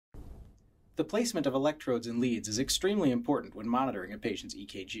The placement of electrodes and leads is extremely important when monitoring a patient's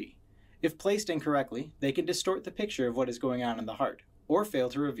EKG. If placed incorrectly, they can distort the picture of what is going on in the heart, or fail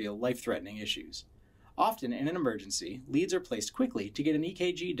to reveal life-threatening issues. Often in an emergency, leads are placed quickly to get an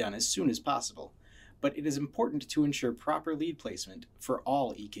EKG done as soon as possible, but it is important to ensure proper lead placement for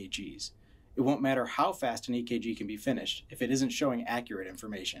all EKGs. It won't matter how fast an EKG can be finished if it isn't showing accurate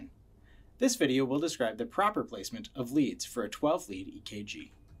information. This video will describe the proper placement of leads for a 12-lead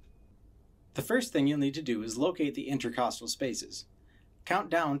EKG. The first thing you'll need to do is locate the intercostal spaces. Count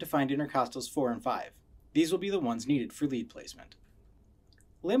down to find intercostals 4 and 5. These will be the ones needed for lead placement.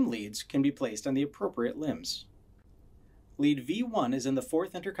 Limb leads can be placed on the appropriate limbs. Lead V1 is in the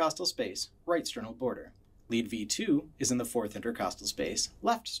 4th intercostal space, right sternal border. Lead V2 is in the 4th intercostal space,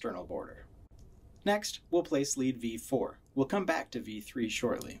 left sternal border. Next, we'll place lead V4. We'll come back to V3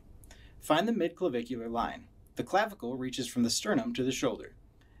 shortly. Find the midclavicular line. The clavicle reaches from the sternum to the shoulder.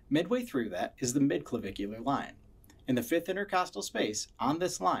 Midway through that is the midclavicular line. In the 5th intercostal space, on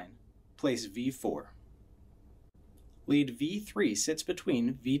this line, place V4. Lead V3 sits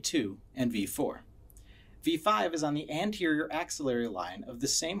between V2 and V4. V5 is on the anterior axillary line of the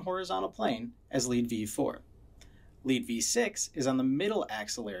same horizontal plane as lead V4. Lead V6 is on the middle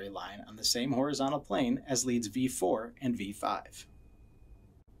axillary line on the same horizontal plane as leads V4 and V5.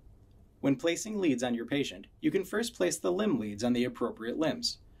 When placing leads on your patient, you can first place the limb leads on the appropriate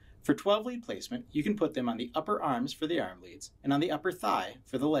limbs. For 12-lead placement, you can put them on the upper arms for the arm leads and on the upper thigh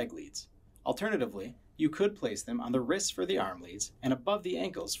for the leg leads. Alternatively, you could place them on the wrists for the arm leads and above the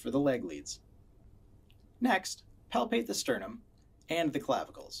ankles for the leg leads. Next, palpate the sternum and the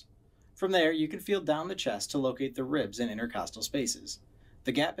clavicles. From there, you can feel down the chest to locate the ribs and intercostal spaces.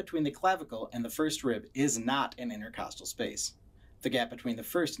 The gap between the clavicle and the first rib is not an intercostal space. The gap between the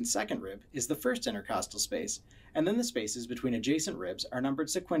first and second rib is the first intercostal space, and then the spaces between adjacent ribs are numbered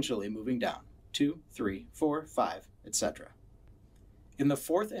sequentially moving down, 2, 3, 4, 5, etc. In the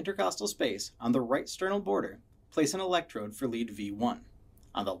 4th intercostal space, on the right sternal border, place an electrode for lead V1.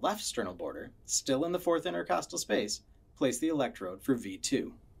 On the left sternal border, still in the 4th intercostal space, place the electrode for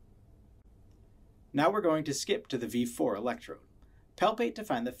V2. Now we're going to skip to the V4 electrode. Palpate to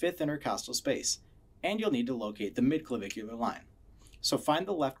find the 5th intercostal space, and you'll need to locate the midclavicular line. So find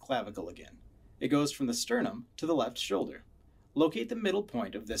the left clavicle again. It goes from the sternum to the left shoulder. Locate the middle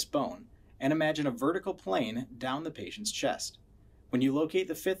point of this bone, and imagine a vertical plane down the patient's chest. When you locate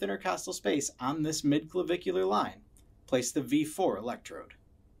the 5th intercostal space on this midclavicular line, place the V4 electrode.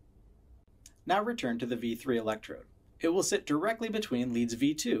 Now return to the V3 electrode. It will sit directly between leads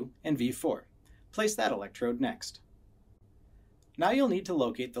V2 and V4. Place that electrode next. Now you'll need to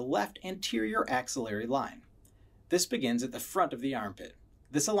locate the left anterior axillary line. This begins at the front of the armpit.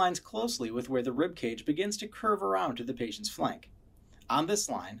 This aligns closely with where the rib cage begins to curve around to the patient's flank. On this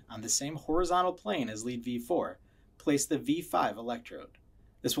line, on the same horizontal plane as lead V4, place the V5 electrode.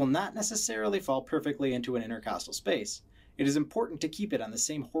 This will not necessarily fall perfectly into an intercostal space. It is important to keep it on the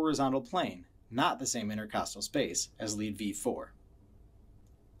same horizontal plane, not the same intercostal space as lead V4.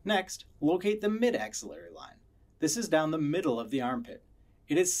 Next, locate the mid-axillary line. This is down the middle of the armpit.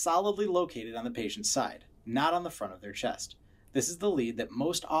 It is solidly located on the patient's side, not on the front of their chest. This is the lead that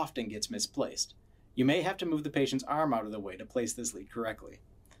most often gets misplaced. You may have to move the patient's arm out of the way to place this lead correctly.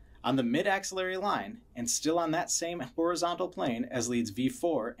 On the mid-axillary line, and still on that same horizontal plane as leads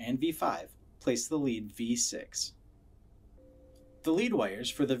V4 and V5, place the lead V6. The lead wires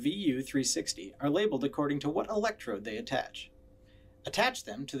for the VU360 are labeled according to what electrode they attach. Attach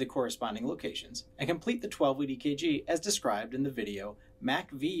them to the corresponding locations and complete the 12-lead EKG as described in the video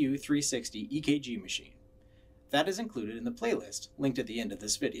Mac VU360 EKG machine. That is included in the playlist linked at the end of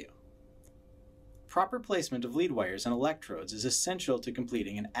this video. Proper placement of lead wires and electrodes is essential to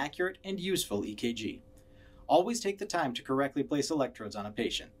completing an accurate and useful EKG. Always take the time to correctly place electrodes on a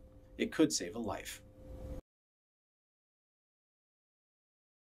patient. It could save a life.